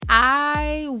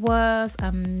I was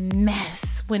a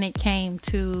mess when it came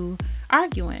to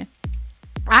arguing.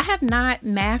 I have not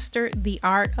mastered the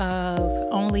art of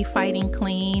only fighting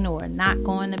clean or not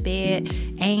going to bed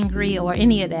angry or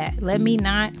any of that. Let me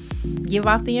not give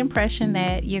off the impression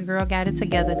that your girl got it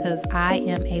together, because I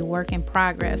am a work in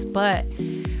progress. But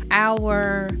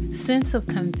our sense of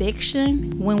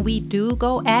conviction when we do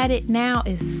go at it now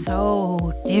is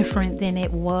so different than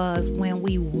it was when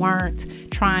we weren't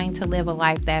trying to live a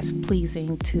life that's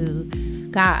pleasing to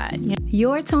God.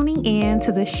 You're tuning in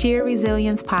to the Sheer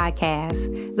Resilience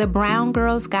Podcast, the Brown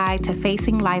Girl's Guide to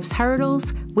Facing Life's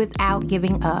Hurdles Without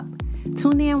Giving Up.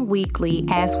 Tune in weekly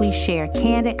as we share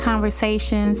candid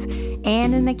conversations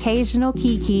and an occasional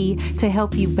kiki to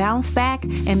help you bounce back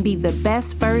and be the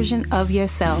best version of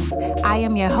yourself. I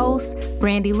am your host,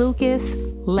 Brandy Lucas.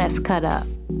 Let's cut up.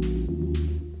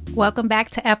 Welcome back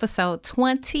to episode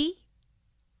 20.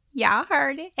 Y'all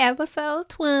heard it, episode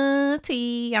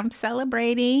 20. I'm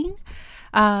celebrating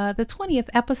the 20th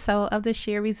episode of the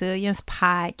Sheer Resilience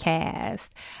Podcast.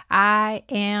 I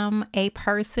am a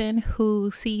person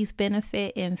who sees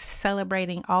benefit in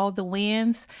celebrating all the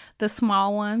wins, the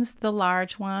small ones, the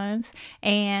large ones.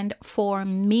 And for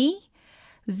me,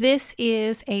 this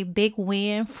is a big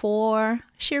win for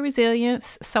Sheer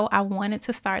Resilience. So I wanted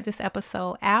to start this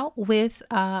episode out with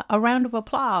a round of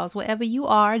applause. Wherever you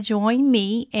are, join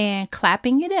me in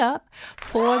clapping it up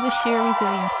for the Sheer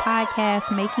Resilience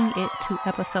Podcast, making it to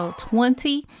episode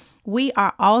 20. We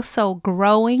are also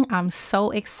growing. I'm so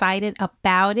excited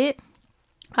about it.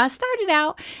 I started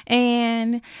out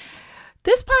and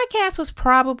this podcast was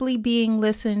probably being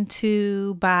listened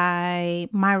to by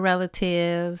my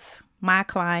relatives, my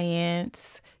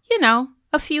clients,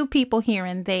 a few people here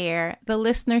and there. The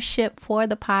listenership for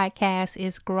the podcast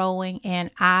is growing, and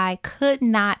I could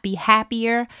not be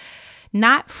happier.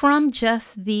 Not from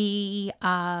just the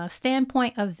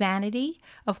standpoint of vanity.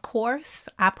 Of course,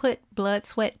 I put blood,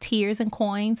 sweat, tears, and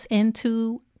coins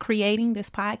into creating this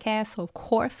podcast. So of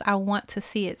course, I want to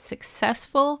see it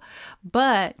successful.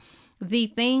 But the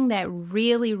thing that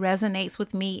really resonates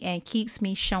with me and keeps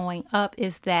me showing up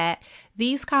is that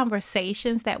these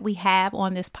conversations that we have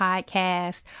on this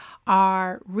podcast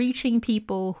are reaching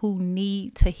people who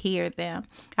need to hear them.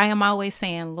 I am always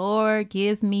saying, Lord,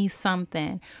 give me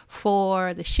something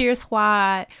for the Sheer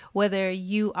Squad, whether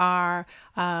you are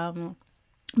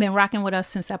been rocking with us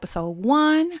since episode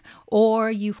 1,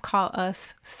 or you've caught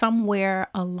us somewhere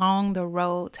along the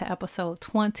road to episode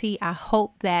 20. I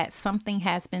hope that something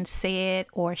has been said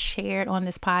or shared on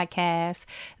this podcast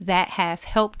that has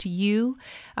helped you,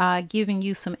 giving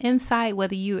you some insight,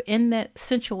 whether you're in that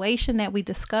situation that we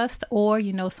discussed or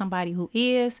you know somebody who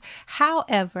is.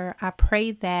 However, I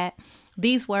pray that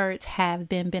these words have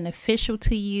been beneficial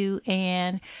to you,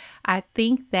 and I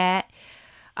think that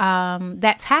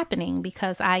that's happening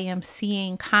because I am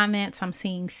seeing comments, I'm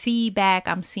seeing feedback,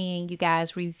 I'm seeing you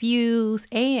guys reviews,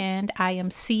 and I am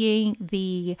seeing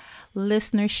the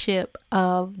listenership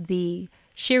of the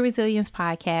Sheer Resilience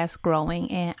Podcast growing,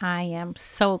 and I am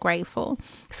so grateful.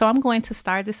 So I'm going to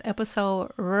start this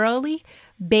episode really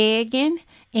begging,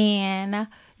 and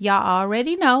y'all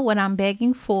already know what I'm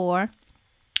begging for.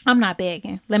 I'm not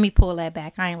begging. Let me pull that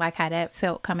back. I ain't like how that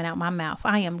felt coming out my mouth.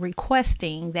 I am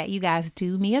requesting that you guys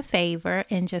do me a favor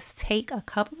and just take a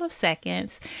couple of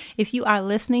seconds, if you are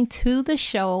listening to the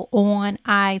show on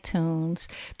iTunes,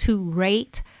 to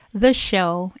rate the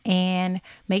show and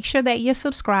make sure that you're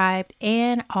subscribed,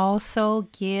 and also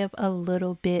give a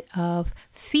little bit of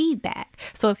feedback.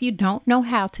 So if you don't know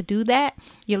how to do that,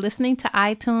 you're listening to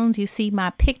iTunes, you see my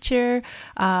picture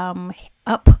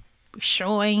up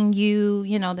showing you,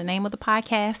 the name of the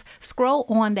podcast. Scroll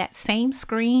on that same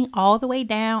screen all the way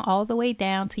down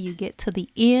till you get to the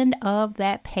end of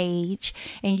that page,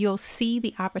 and you'll see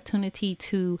the opportunity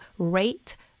to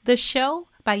rate the show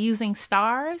by using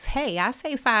stars. Hey, I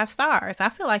say 5 stars. I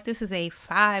feel like this is a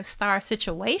 5-star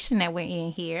situation that we're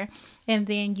in here. And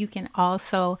then you can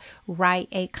also write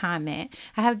a comment.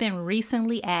 I have been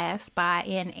recently asked by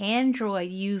an Android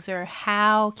user,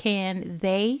 how can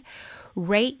they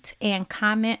rate and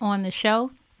comment on the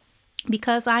show?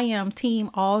 Because I am team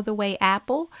all the way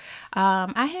Apple,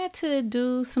 I had to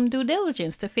do some due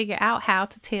diligence to figure out how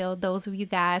to tell those of you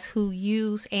guys who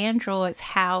use Androids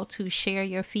how to share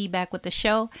your feedback with the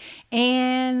show.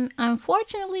 And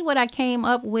unfortunately, what I came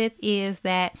up with is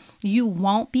that you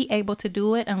won't be able to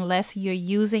do it unless you're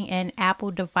using an Apple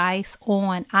device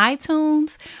on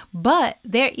iTunes. But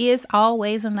there is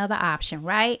always another option,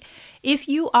 right? If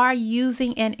you are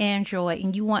using an Android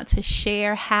and you want to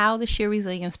share how the Sheer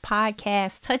Resilience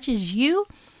Podcast touches you,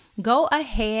 go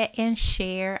ahead and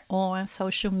share on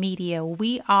social media.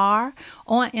 We are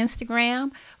on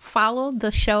Instagram. Follow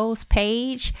the show's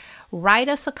page. Write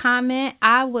us a comment.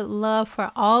 I would love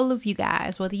for all of you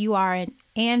guys, whether you are an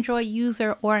Android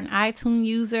user or an iTunes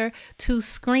user, to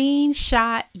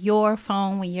screenshot your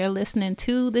phone when you're listening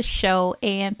to the show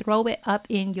and throw it up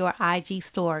in your IG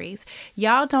stories.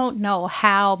 Y'all don't know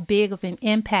how big of an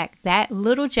impact that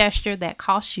little gesture that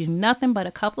costs you nothing but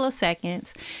a couple of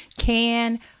seconds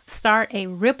can start a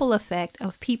ripple effect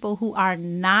of people who are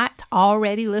not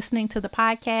already listening to the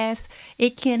podcast.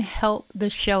 It can help the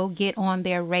show get on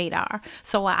their radar.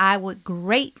 So I would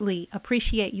greatly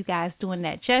appreciate you guys doing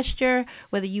that gesture,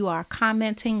 whether you are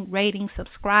commenting, rating,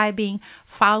 subscribing,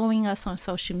 following us on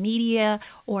social media,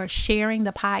 or sharing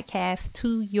the podcast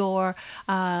to your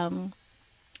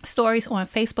stories on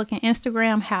Facebook and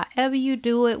Instagram. However you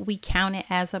do it, we count it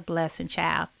as a blessing,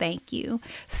 child. Thank you.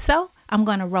 So I'm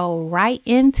going to roll right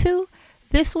into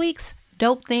this week's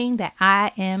dope thing that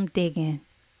I am digging.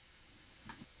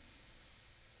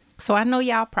 So I know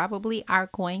y'all probably are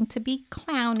going to be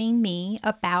clowning me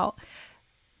about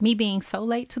me being so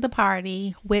late to the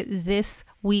party with this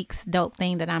week's dope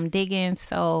thing that I'm digging.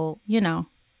 So,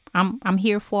 I'm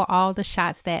here for all the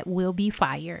shots that will be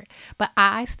fired, but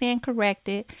I stand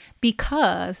corrected,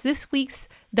 because this week's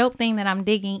dope thing that I'm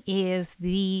digging is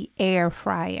the air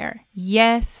fryer.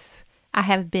 Yes, I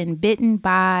have been bitten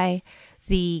by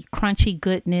the crunchy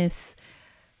goodness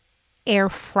air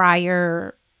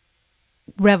fryer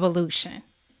revolution.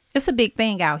 It's a big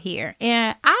thing out here.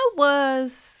 And I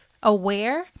was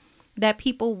aware that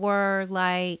people were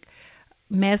like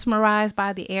mesmerized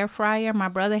by the air fryer. My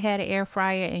brother had an air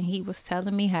fryer and he was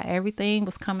telling me how everything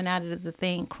was coming out of the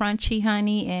thing crunchy,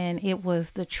 honey, and it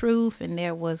was the truth, and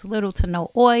there was little to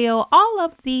no oil, all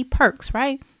of the perks,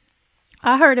 right?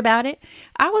 I heard about it.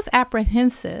 I was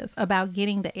apprehensive about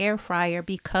getting the air fryer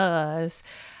because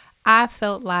I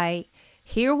felt like,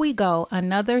 here we go,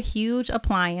 another huge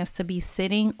appliance to be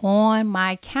sitting on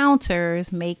my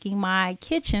counters, making my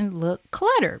kitchen look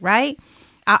cluttered, right?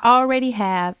 I already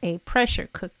have a pressure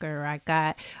cooker. I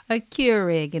got a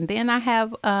Keurig, and then I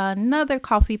have another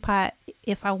coffee pot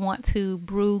if I want to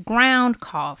brew ground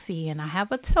coffee, and I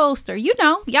have a toaster.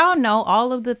 Y'all know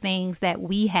all of the things that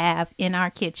we have in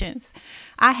our kitchens.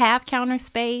 I have counter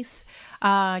space,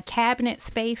 cabinet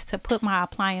space to put my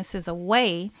appliances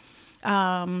away.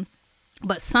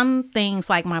 But some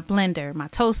things like my blender, my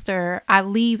toaster, I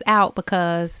leave out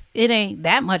because it ain't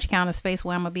that much counter space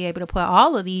where I'm going to be able to put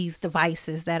all of these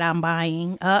devices that I'm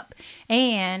buying up,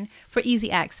 and for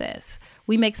easy access.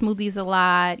 We make smoothies a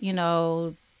lot.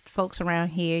 Folks around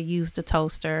here use the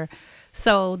toaster.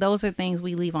 So those are things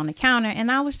we leave on the counter. And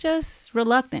I was just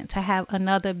reluctant to have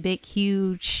another big,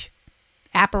 huge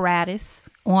apparatus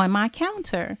on my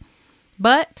counter.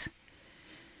 But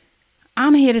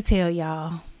I'm here to tell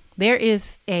y'all, there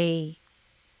is a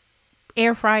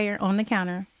air fryer on the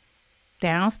counter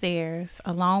downstairs,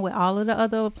 along with all of the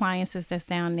other appliances that's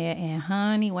down there. And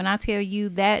honey, when I tell you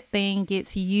that thing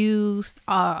gets used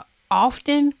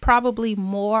often, probably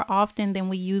more often than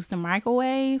we use the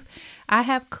microwave, I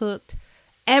have cooked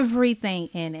everything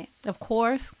in it. Of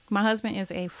course, my husband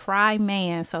is a fry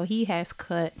man, so he has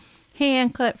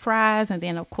hand cut fries. And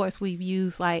then of course we've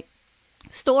used like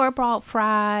store-bought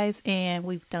fries, and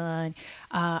we've done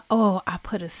I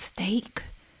put a steak,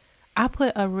 I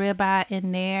put a ribeye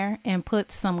in there and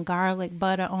put some garlic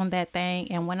butter on that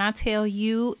thing, and when I tell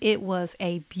you, it was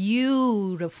a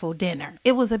beautiful dinner.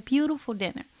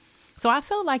 So I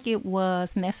felt like it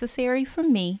was necessary for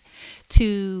me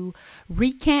to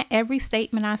recant every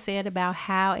statement I said about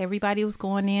how everybody was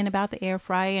going in about the air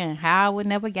fryer and how I would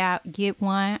never get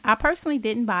one. I personally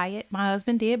didn't buy it. My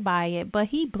husband did buy it, but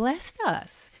he blessed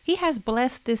us. He has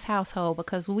blessed this household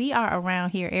because we are around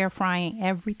here air frying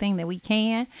everything that we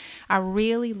can. I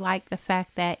really like the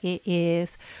fact that it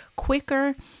is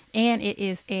quicker and it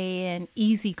is an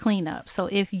easy cleanup. So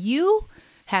if you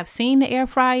have seen the air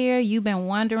fryer, you've been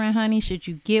wondering, honey, should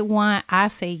you get one? I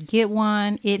say get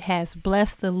one. It has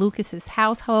blessed the Lucas's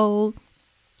household.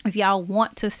 If y'all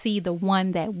want to see the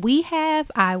one that we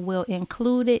have, I will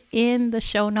include it in the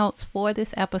show notes for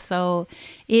this episode.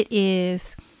 It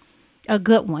is a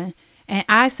good one. And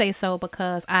I say so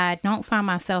because I don't find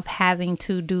myself having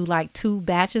to do like 2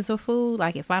 batches of food.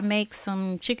 Like if I make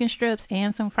some chicken strips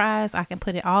and some fries, I can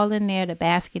put it all in there. The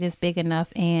basket is big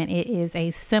enough, and it is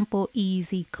a simple,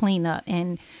 easy cleanup.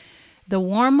 And the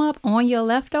warm up on your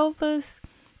leftovers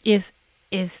it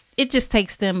just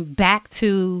takes them back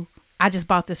to I just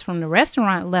bought this from the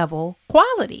restaurant level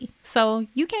quality. So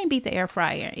you can't beat the air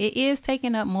fryer. It is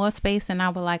taking up more space than I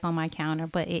would like on my counter,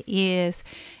 but it is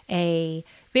a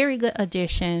very good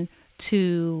addition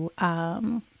to,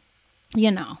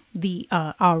 the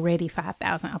already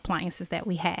 5,000 appliances that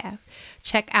we have.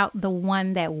 Check out the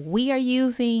one that we are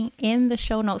using in the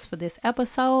show notes for this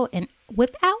episode. And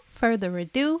without further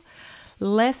ado,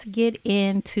 let's get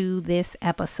into this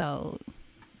episode.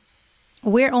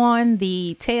 We're on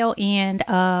the tail end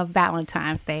of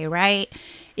Valentine's Day, right?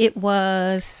 It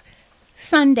was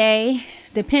Sunday,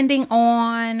 depending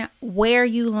on where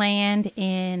you land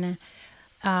in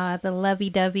the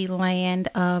lovey-dovey land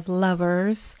of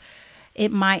lovers.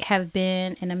 It might have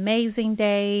been an amazing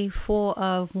day full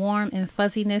of warm and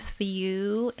fuzziness for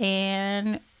you.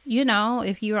 And,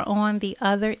 if you're on the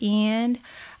other end,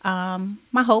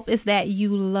 my hope is that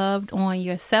you loved on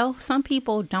yourself. Some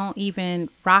people don't even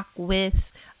rock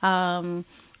with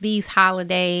these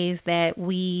holidays that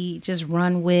we just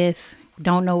run with.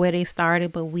 Don't know where they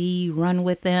started, but we run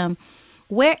with them.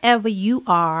 Wherever you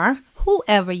are,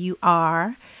 whoever you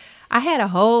are, I had a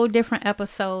whole different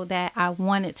episode that I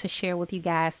wanted to share with you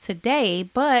guys today,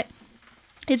 but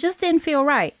it just didn't feel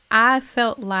right. I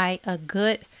felt like a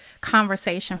good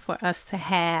conversation for us to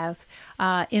have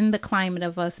in the climate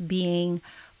of us being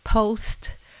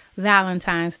post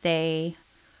Valentine's Day,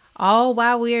 all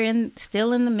while we're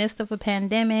still in the midst of a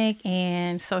pandemic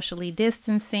and socially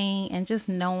distancing, and just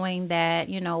knowing that,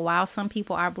 while some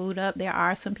people are booed up, there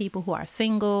are some people who are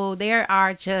single. There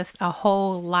are just a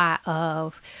whole lot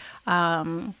of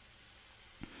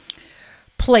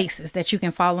places that you can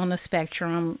fall on the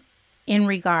spectrum in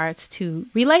regards to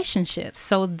relationships.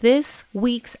 So this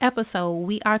week's episode,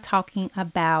 we are talking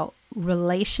about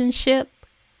relationship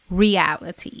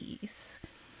realities.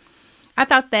 I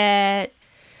thought that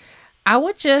I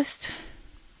would just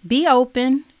be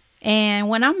open. And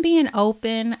when I'm being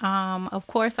open, of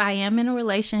course, I am in a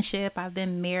relationship. I've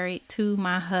been married to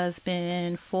my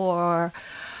husband for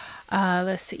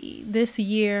this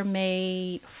year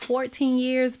made 14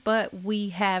 years, but we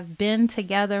have been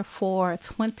together for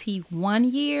 21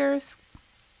 years.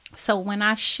 So when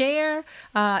I share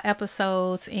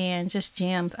episodes and just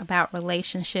gems about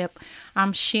relationship,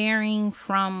 I'm sharing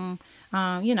from,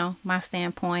 my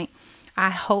standpoint. I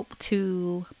hope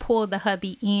to pull the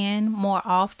hubby in more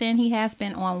often. He has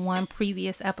been on one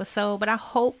previous episode, but I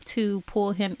hope to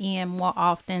pull him in more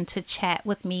often to chat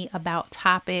with me about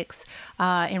topics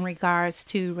in regards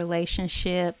to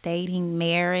relationship, dating,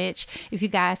 marriage. If you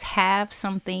guys have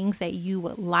some things that you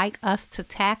would like us to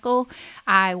tackle,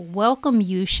 I welcome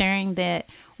you sharing that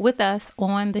with us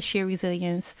on the Sheer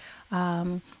Resilience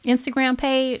Instagram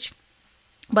page.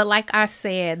 But like I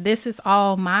said, this is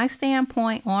all my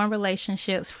standpoint on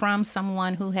relationships from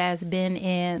someone who has been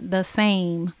in the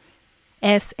same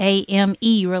SAME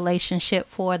relationship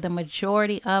for the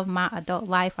majority of my adult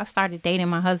life. I started dating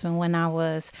my husband when I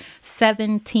was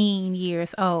 17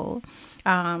 years old.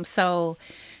 So,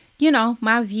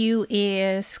 my view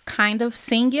is kind of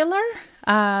singular.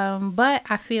 But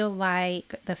I feel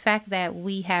like the fact that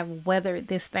we have weathered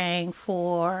this thing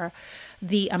for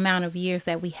the amount of years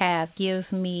that we have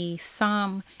gives me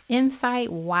some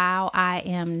insight. While I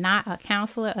am not a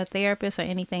counselor, a therapist, or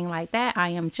anything like that, I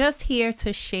am just here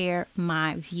to share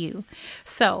my view.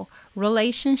 So,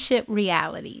 relationship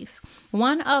realities.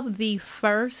 One of the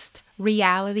first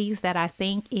realities that I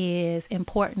think is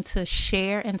important to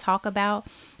share and talk about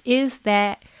is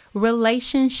that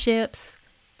relationships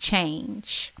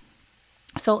change.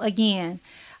 So again,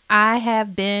 I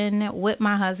have been with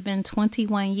my husband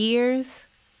 21 years.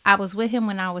 I was with him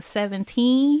when I was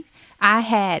 17. I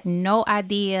had no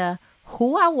idea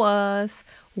who I was,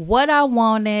 what I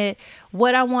wanted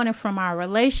from our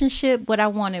relationship, what I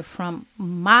wanted from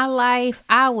my life.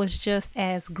 I was just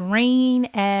as green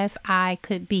as I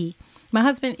could be. My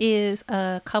husband is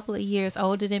a couple of years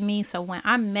older than me. So when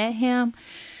I met him,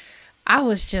 I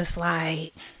was just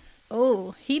like,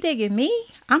 oh, he digging me?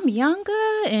 I'm younger.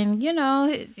 And,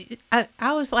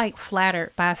 I was like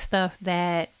flattered by stuff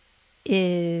that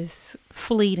is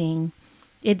fleeting.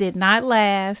 It did not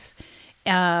last.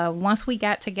 Once we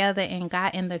got together and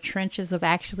got in the trenches of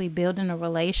actually building a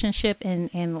relationship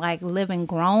and like living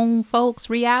grown folks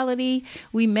reality,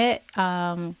 we met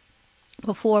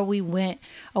before we went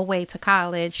away to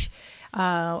college.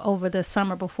 Over the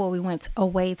summer before we went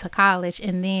away to college.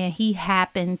 And then he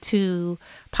happened to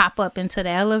pop up into the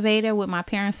elevator with my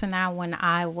parents and I when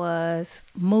I was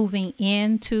moving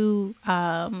into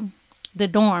the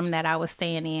dorm that I was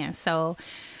staying in. So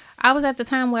I was at the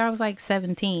time where I was like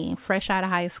 17, fresh out of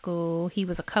high school. He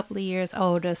was a couple of years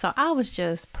older. So I was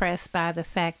just pressed by the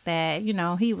fact that, you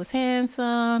know, he was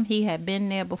handsome. He had been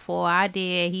there before I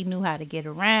did. He knew how to get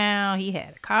around. He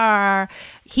had a car.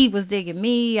 He was digging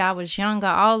me. I was younger.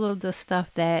 All of the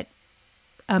stuff that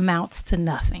amounts to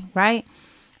nothing, right?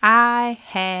 I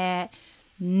had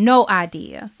no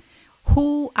idea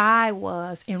who I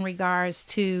was in regards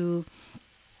to,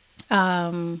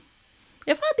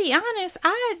 if I be honest,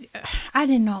 I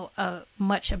didn't know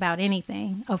much about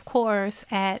anything. Of course,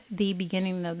 at the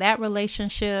beginning of that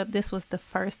relationship, this was the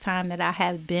first time that I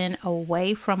had been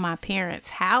away from my parents'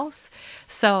 house.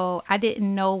 So I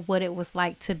didn't know what it was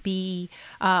like to be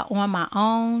on my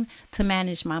own, to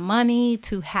manage my money,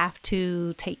 to have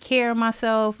to take care of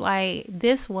myself. Like,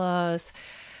 this was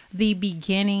the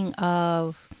beginning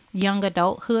of young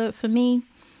adulthood for me.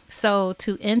 So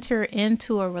to enter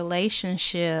into a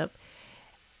relationship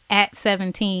at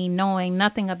 17, knowing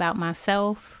nothing about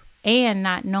myself and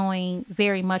not knowing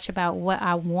very much about what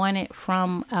I wanted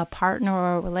from a partner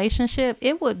or a relationship,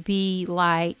 it would be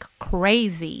like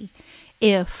crazy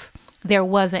if there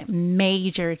wasn't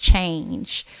major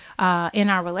change in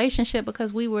our relationship,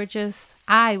 because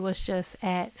I was just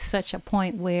at such a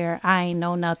point where I ain't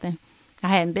know nothing. I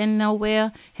hadn't been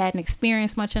nowhere, hadn't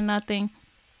experienced much of nothing.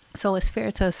 So it's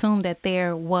fair to assume that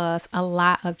there was a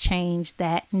lot of change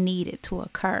that needed to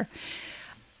occur.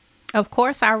 Of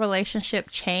course, our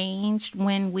relationship changed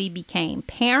when we became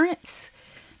parents.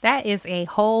 That is a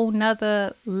whole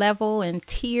nother level and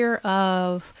tier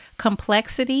of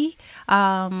complexity.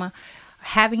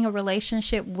 Having a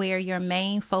relationship where your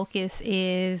main focus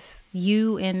is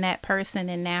you and that person,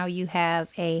 and now you have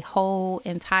a whole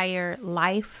entire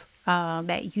life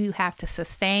that you have to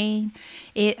sustain.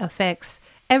 It affects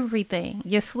everything: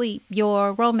 your sleep,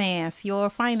 your romance, your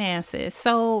finances.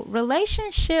 So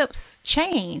relationships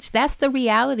change. That's the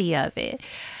reality of it.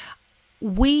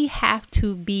 We have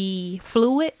to be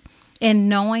fluid in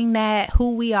knowing that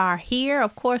who we are here.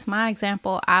 Of course, my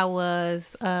example, I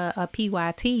was a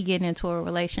PYT getting into a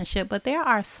relationship, but there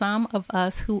are some of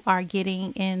us who are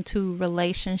getting into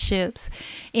relationships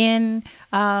in,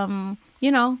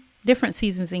 different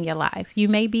seasons in your life. You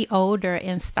may be older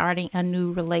and starting a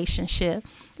new relationship.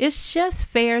 It's just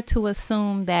fair to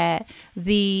assume that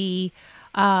the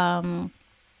warm,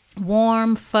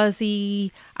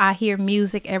 fuzzy, I hear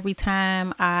music every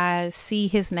time I see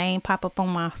his name pop up on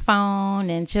my phone,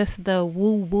 and just the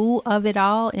woo-woo of it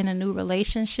all in a new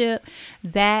relationship,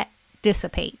 that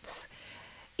dissipates.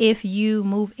 If you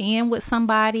move in with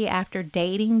somebody after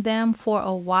dating them for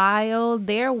a while,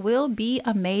 there will be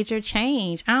a major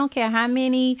change. I don't care how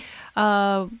many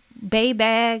bay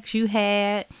bags you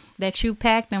had that you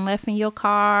packed and left in your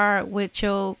car with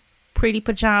your pretty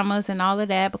pajamas and all of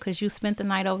that because you spent the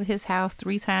night over his house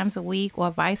 3 times a week,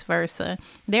 or vice versa.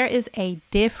 There is a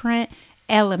different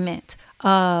element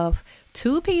of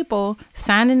 2 people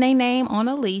signing their name on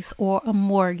a lease or a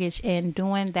mortgage and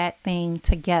doing that thing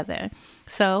together.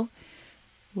 So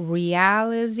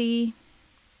relationship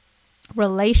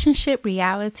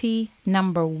reality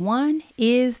number 1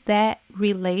 is that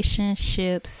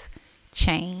relationships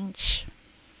change.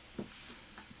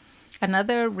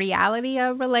 Another reality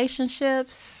of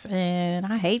relationships, and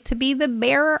I hate to be the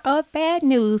bearer of bad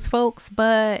news, folks,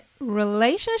 but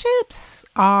relationships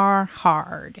are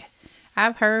hard.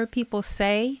 I've heard people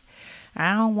say,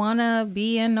 I don't want to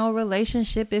be in no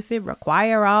relationship if it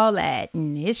require all that,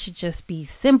 and it should just be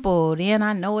simple, then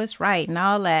I know it's right and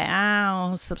all that. I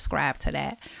don't subscribe to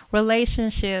that.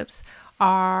 Relationships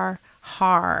are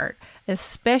hard,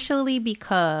 especially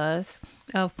because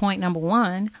of point number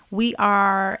 1, we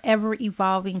are ever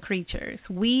evolving creatures.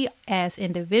 We as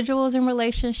individuals in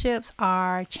relationships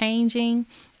are changing.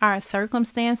 Our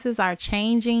circumstances are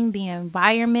changing. The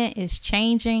environment is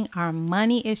changing. Our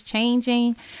money is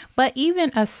changing. But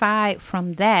even aside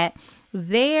from that,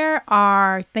 there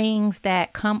are things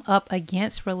that come up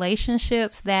against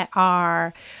relationships that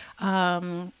are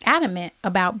adamant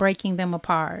about breaking them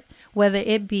apart, whether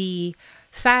it be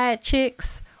side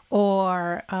chicks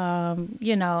or,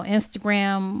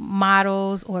 Instagram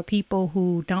models, or people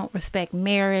who don't respect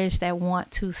marriage that want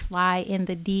to slide in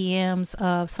the DMs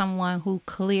of someone who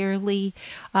clearly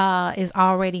is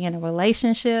already in a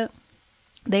relationship.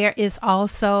 There is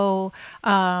also,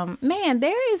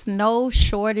 there is no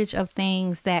shortage of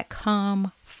things that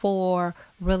come for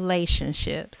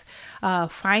relationships.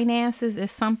 Finances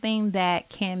is something that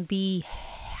can be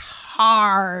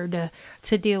hard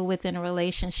to deal with in a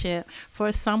relationship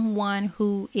for someone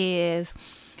who is,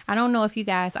 I don't know if you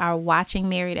guys are watching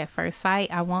Married at First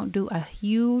Sight. I won't do a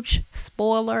huge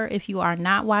spoiler if you are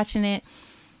not watching it.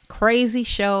 Crazy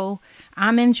show.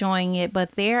 I'm enjoying it,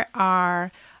 but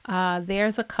there's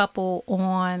a couple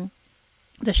on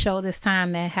the show this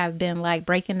time that have been like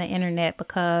breaking the internet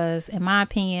because, in my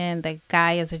opinion, the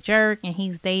guy is a jerk and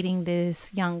he's dating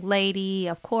this young lady.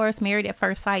 Of course, married at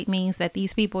first sight means that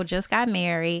these people just got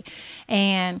married,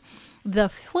 and the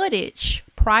footage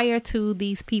prior to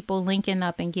these people linking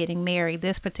up and getting married,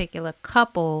 this particular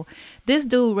couple, this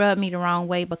dude rubbed me the wrong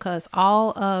way because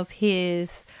all of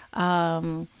his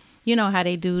you know how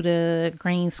they do the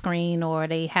green screen, or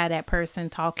they had that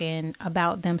person talking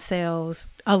about themselves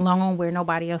alone where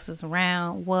nobody else is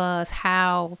around, was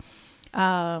how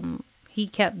he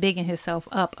kept bigging himself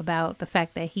up about the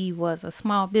fact that he was a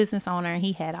small business owner and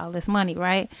he had all this money,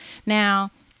 right? Now,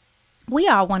 we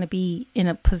all want to be in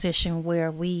a position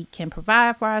where we can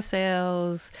provide for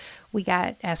ourselves. We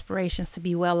got aspirations to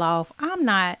be well off. I'm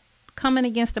not coming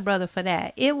against the brother for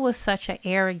that. It was such an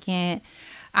arrogant,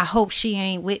 I hope she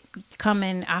ain't with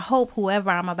coming. I hope whoever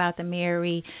I'm about to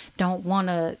marry don't want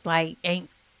to ain't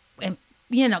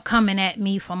coming at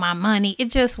me for my money. It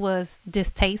just was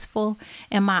distasteful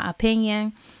in my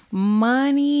opinion.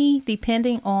 Money,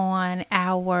 depending on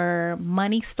our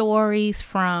money stories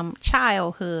from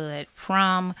childhood,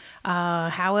 from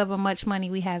however much money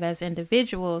we have as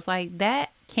individuals, like that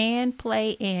can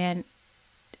play and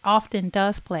often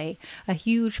does play a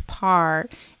huge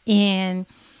part in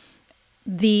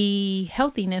the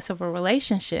healthiness of a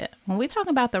relationship. When we talk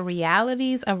about the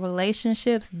realities of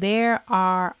relationships, there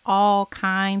are all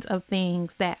kinds of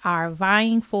things that are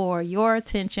vying for your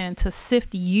attention to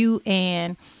sift you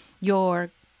and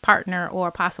your partner or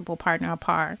possible partner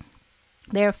apart.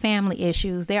 There are family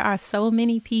issues. There are so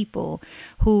many people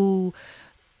who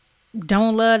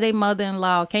don't love their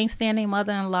mother-in-law, can't stand their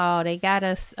mother-in-law. They got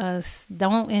us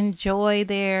don't enjoy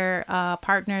their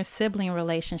partner's sibling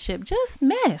relationship. Just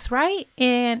mess, right?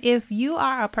 And if you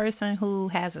are a person who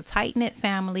has a tight-knit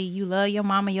family, you love your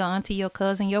mama, your auntie, your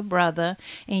cousin, your brother,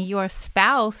 and your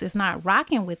spouse is not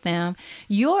rocking with them,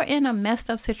 you're in a messed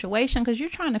up situation because you're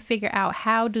trying to figure out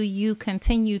how do you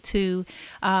continue to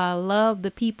love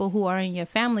the people who are in your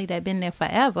family that have been there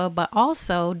forever, but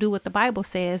also do what the Bible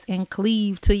says and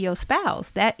cleave to your spouse.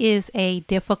 That is a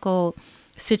difficult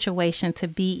situation to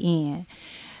be in.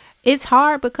 It's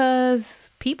hard because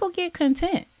people get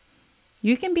content.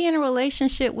 You can be in a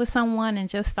relationship with someone and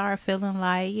just start feeling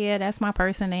like, yeah, that's my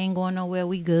person. They ain't going nowhere.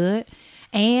 We good.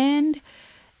 And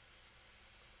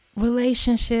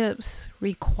relationships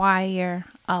require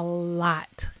a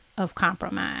lot of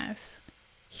compromise.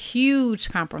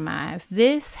 Huge compromise.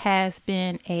 This has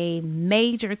been a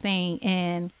major thing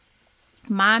in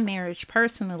my marriage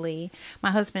personally. My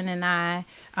husband and I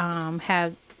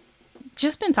have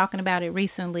just been talking about it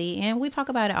recently, and we talk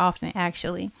about it often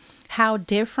actually, how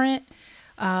different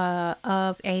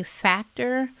of a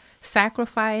factor,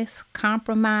 sacrifice,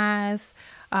 compromise,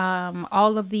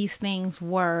 all of these things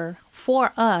were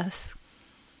for us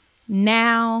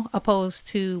now opposed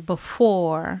to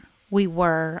before we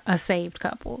were a saved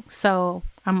couple. So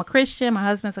I'm a Christian. My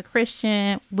husband's a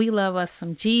Christian. We love us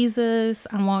some Jesus.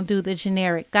 I won't do the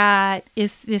generic God.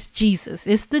 It's Jesus.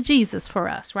 It's the Jesus for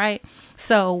us, right?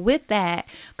 So with that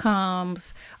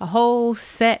comes a whole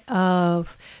set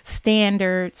of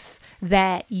standards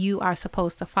that you are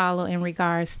supposed to follow in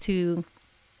regards to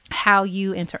how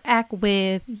you interact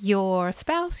with your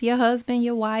spouse, your husband,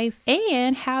 your wife,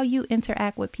 and how you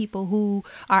interact with people who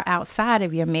are outside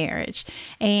of your marriage.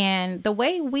 And the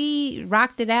way we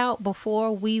rocked it out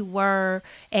before we were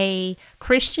a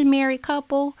Christian married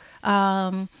couple,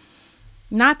 not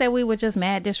that we were just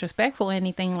mad disrespectful or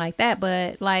anything like that,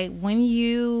 but like when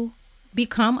you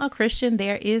become a Christian,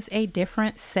 there is a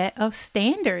different set of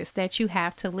standards that you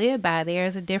have to live by.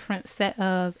 There's a different set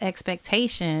of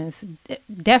expectations.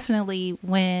 Definitely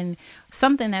when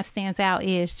something that stands out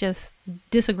is just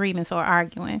disagreements or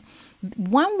arguing.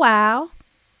 One while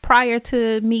prior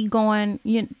to me going,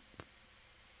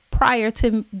 prior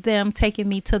to them taking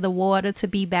me to the water to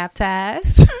be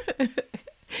baptized,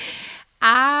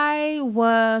 I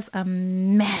was a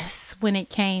mess when it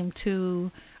came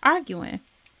to arguing.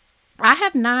 I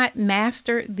have not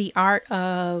mastered the art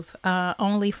of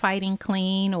only fighting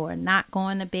clean or not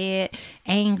going to bed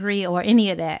angry or any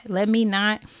of that. Let me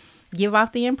not give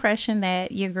off the impression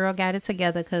that your girl got it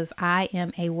together, because I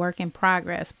am a work in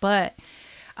progress. But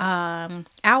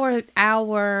our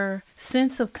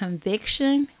sense of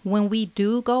conviction when we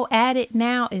do go at it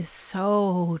now is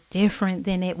so different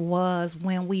than it was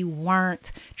when we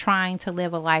weren't trying to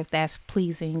live a life that's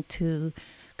pleasing to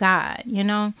God,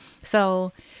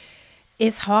 So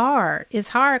it's hard. It's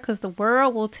hard because the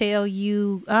world will tell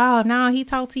you, oh, no, he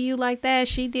talked to you like that.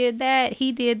 She did that.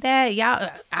 He did that. Y'all,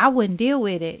 I wouldn't deal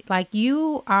with it. Like,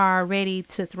 you are ready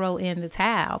to throw in the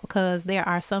towel because there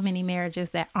are so many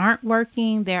marriages that aren't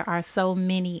working. There are so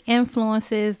many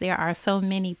influences. There are so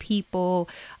many people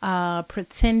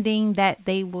pretending that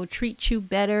they will treat you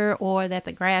better or that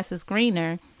the grass is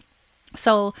greener.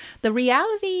 So the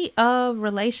reality of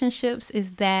relationships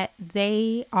is that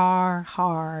they are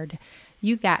hard.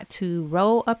 You got to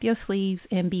roll up your sleeves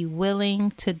and be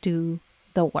willing to do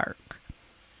the work.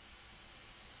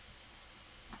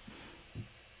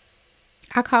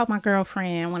 I called my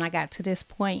girlfriend when I got to this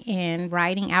point in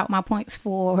writing out my points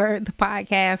for the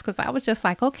podcast because I was just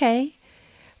like, okay,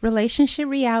 relationship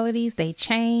realities, they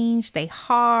change, they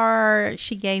hard.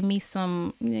 She gave me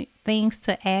some things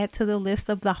to add to the list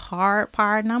of the hard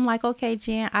part. And I'm like, okay,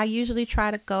 Jen, I usually try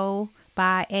to go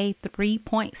by a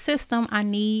 3-point system. I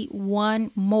need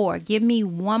one more. Give me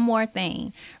one more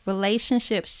thing.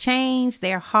 Relationships change,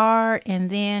 they're hard. And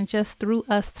then just through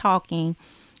us talking,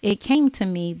 it came to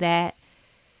me that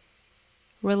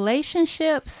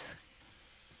relationships,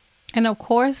 and of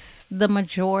course, the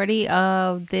majority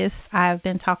of this, I've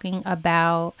been talking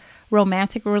about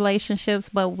romantic relationships,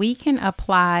 but we can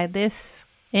apply this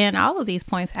and all of these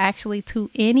points actually to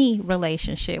any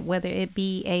relationship, whether it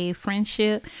be a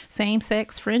friendship,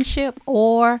 same-sex friendship,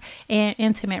 or an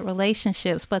intimate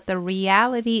relationships. But the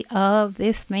reality of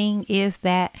this thing is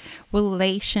that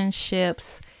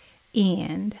relationships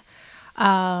end.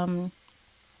 One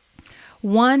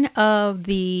of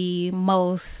the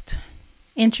most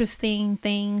interesting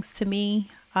things to me,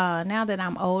 now that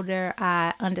I'm older,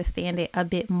 I understand it a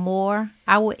bit more.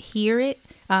 I would hear it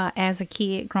as a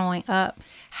kid growing up,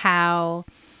 how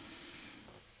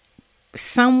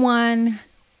someone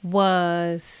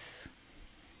was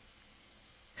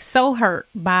so hurt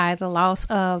by the loss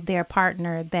of their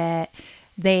partner that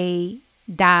they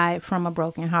died from a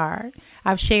broken heart.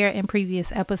 I've shared in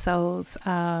previous episodes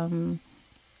about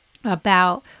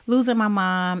losing my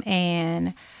mom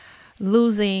and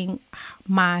losing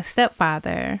my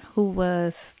stepfather, who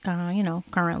was,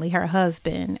 currently her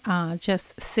husband,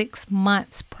 just 6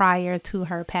 months prior to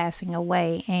her passing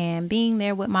away, and being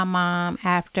there with my mom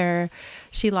after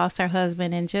she lost her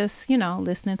husband and just,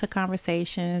 listening to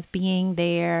conversations, being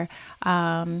there,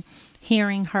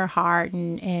 hearing her heart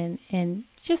and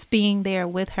just being there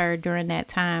with her during that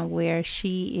time where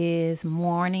she is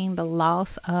mourning the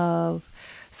loss of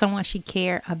someone she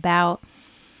cared about.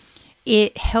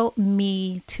 It helped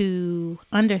me to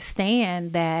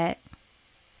understand that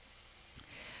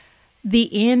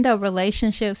the end of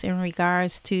relationships in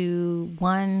regards to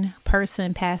one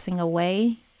person passing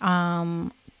away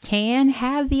can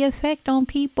have the effect on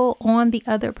people, on the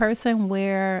other person,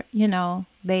 where,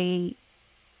 they,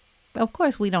 of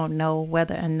course, we don't know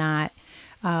whether or not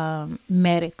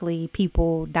medically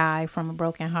people die from a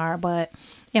broken heart, but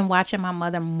in watching my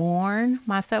mother mourn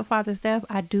my stepfather's death,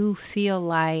 I do feel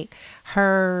like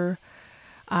her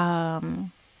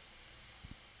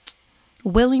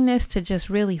willingness to just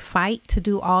really fight to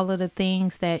do all of the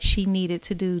things that she needed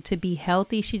to do to be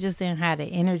healthy, she just didn't have the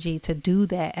energy to do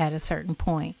that at a certain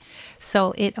point.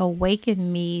 So it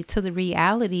awakened me to the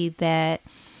reality that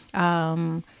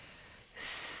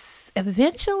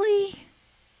eventually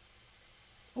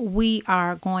we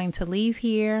are going to leave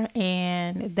here,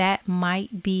 and that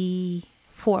might be,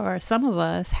 for some of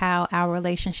us, how our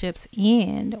relationships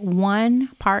end. One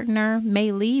partner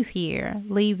may leave here,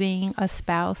 leaving a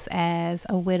spouse as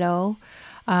a widow.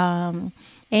 And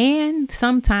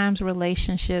sometimes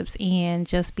relationships end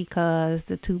just because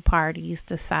the two parties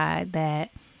decide that,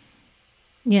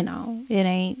 it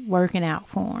ain't working out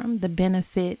for them. The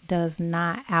benefit does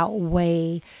not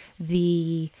outweigh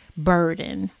the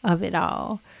burden of it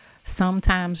all.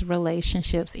 Sometimes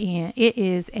relationships end. It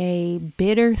is a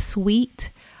bittersweet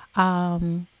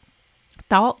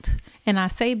thought. And I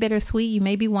say bittersweet. You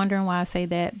may be wondering why I say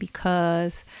that,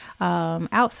 because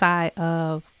outside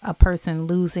of a person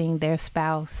losing their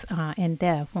spouse in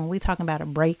death, when we're talking about a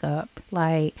breakup,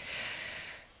 like,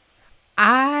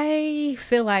 I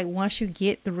feel like once you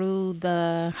get through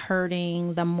the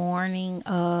hurting, the mourning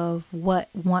of what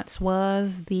once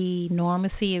was the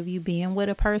normacy of you being with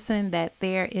a person, that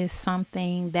there is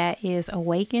something that is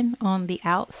awakened on the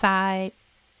outside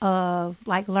of,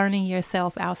 like, learning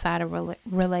yourself outside of a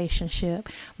relationship,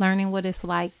 learning what it's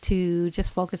like to just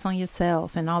focus on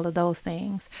yourself and all of those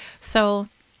things. So,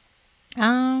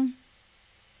 it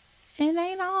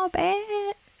ain't all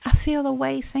bad. I feel a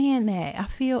way saying that. I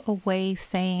feel a way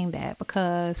saying that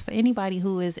because for anybody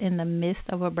who is in the midst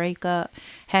of a breakup,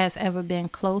 has ever been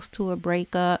close to a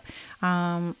breakup,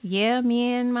 yeah,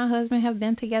 me and my husband have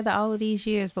been together all of these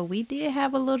years, but we did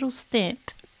have a little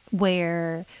stint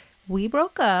where we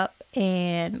broke up.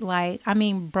 And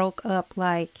broke up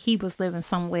like he was living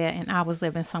somewhere and I was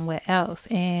living somewhere else.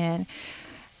 And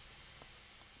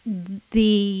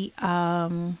the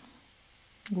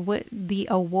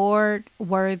award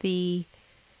worthy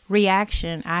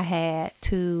reaction I had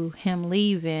to him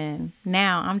leaving,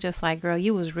 now I'm just like, girl,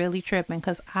 you was really tripping,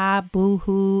 because I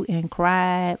boo-hooed and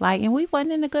cried, and we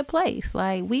wasn't in a good place.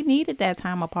 We needed that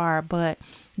time apart, but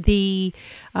the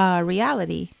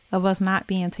reality of us not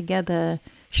being together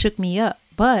shook me up.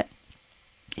 But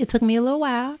it took me a little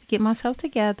while to get myself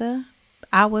together.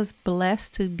 I was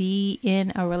blessed to be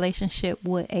in a relationship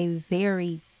with a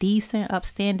very decent,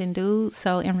 upstanding dude.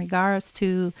 So in regards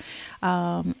to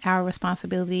our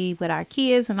responsibility with our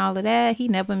kids and all of that, he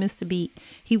never missed a beat.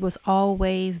 He was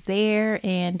always there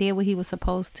and did what he was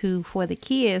supposed to for the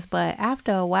kids. But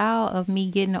after a while of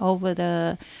me getting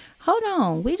over hold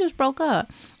on, we just broke up,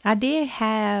 I did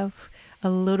have a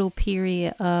little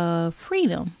period of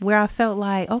freedom where I felt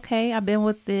like, okay, I've been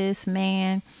with this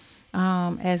man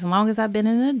as long as I've been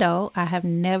an adult. I have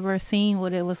never seen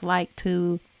what it was like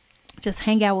to just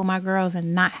hang out with my girls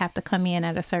and not have to come in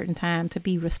at a certain time, to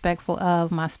be respectful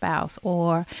of my spouse,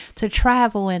 or to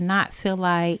travel and not feel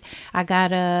like I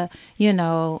gotta,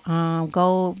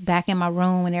 go back in my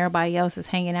room when everybody else is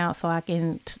hanging out so I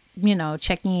can,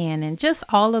 check in, and just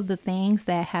all of the things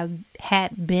that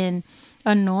had been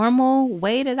a normal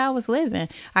way that I was living.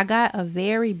 I got a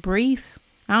very brief,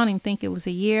 I don't even think it was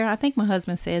a year. I think my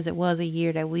husband says it was a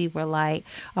year that we were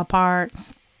apart.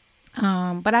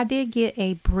 But I did get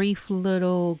a brief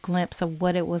little glimpse of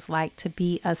what it was like to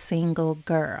be a single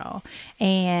girl.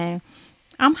 And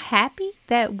I'm happy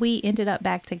that we ended up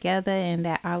back together and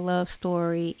that our love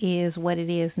story is what it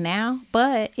is now,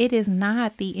 but it is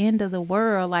not the end of the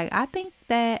world. I think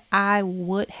that I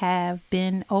would have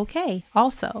been okay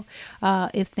also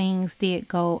if things did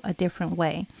go a different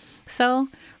way. So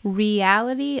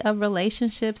reality of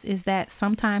relationships is that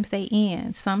sometimes they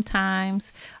end.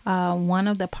 Sometimes one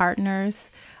of the partners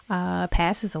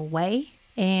passes away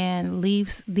and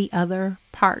leaves the other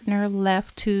partner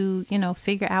left to,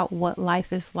 figure out what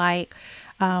life is like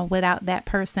without that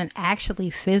person actually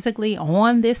physically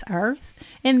on this earth.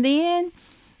 And then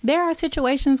there are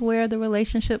situations where the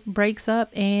relationship breaks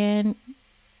up and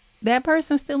that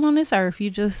person's still on this earth. You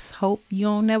just hope you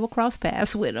don't never cross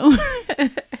paths with them.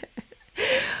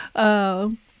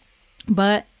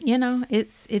 But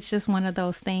it's just one of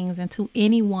those things. And to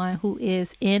anyone who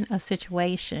is in a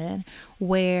situation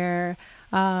where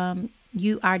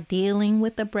you are dealing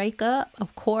with a breakup,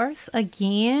 of course,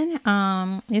 again,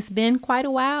 it's been quite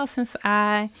a while since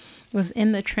I was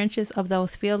in the trenches of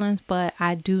those feelings, but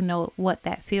I do know what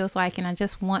that feels like. And I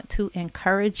just want to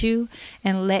encourage you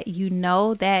and let you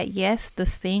know that, yes, the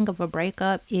sting of a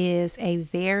breakup is a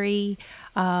very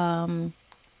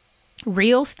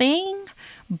real sting.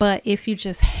 But if you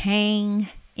just hang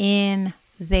in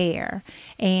there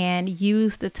and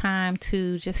use the time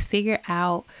to just figure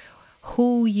out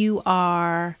who you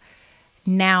are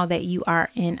now that you are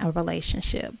in a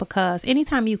relationship, because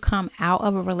anytime you come out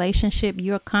of a relationship,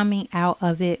 you're coming out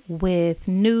of it with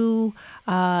new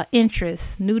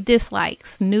interests, new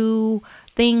dislikes, new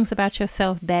things about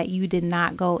yourself that you did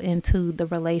not go into the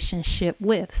relationship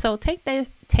with. So take the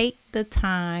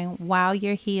time while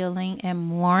you're healing and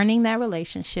mourning that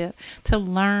relationship to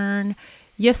learn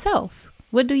yourself.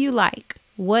 What do you like?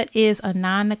 What is a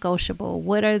non-negotiable?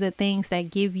 What are the things that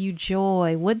give you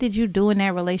joy? What did you do in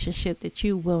that relationship that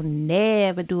you will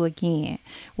never do again?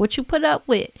 What you put up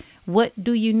with? What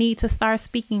do you need to start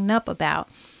speaking up about?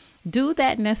 Do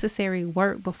that necessary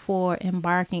work before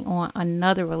embarking on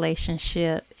another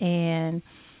relationship, and,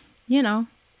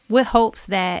 with hopes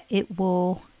that it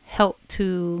will help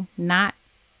to not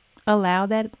allow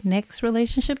that next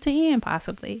relationship to end.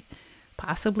 Possibly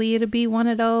it'll be one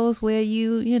of those where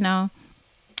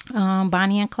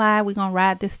Bonnie and Clyde, we're going to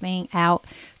ride this thing out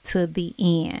to the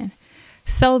end.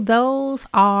 So those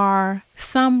are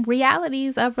some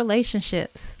realities of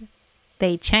relationships.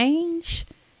 They change.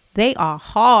 They are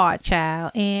hard,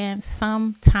 child. And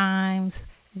sometimes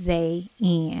they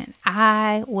end.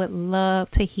 I would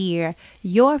love to hear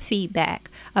your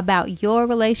feedback about your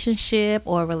relationship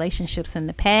or relationships in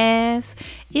the past.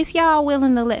 If y'all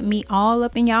willing to let me all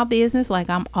up in y'all business, like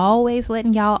I'm always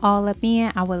letting y'all all up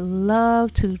in, I would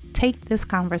love to take this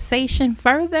conversation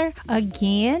further.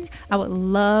 Again, I would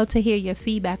love to hear your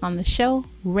feedback on the show.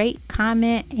 rate,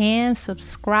 comment, and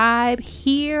subscribe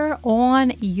here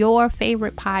on your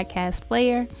favorite podcast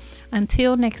player.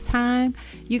 Until next time,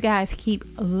 you guys keep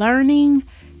learning,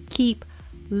 keep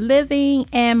living,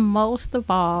 and most of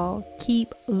all,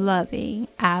 keep loving.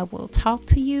 I will talk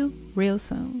to you real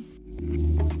soon.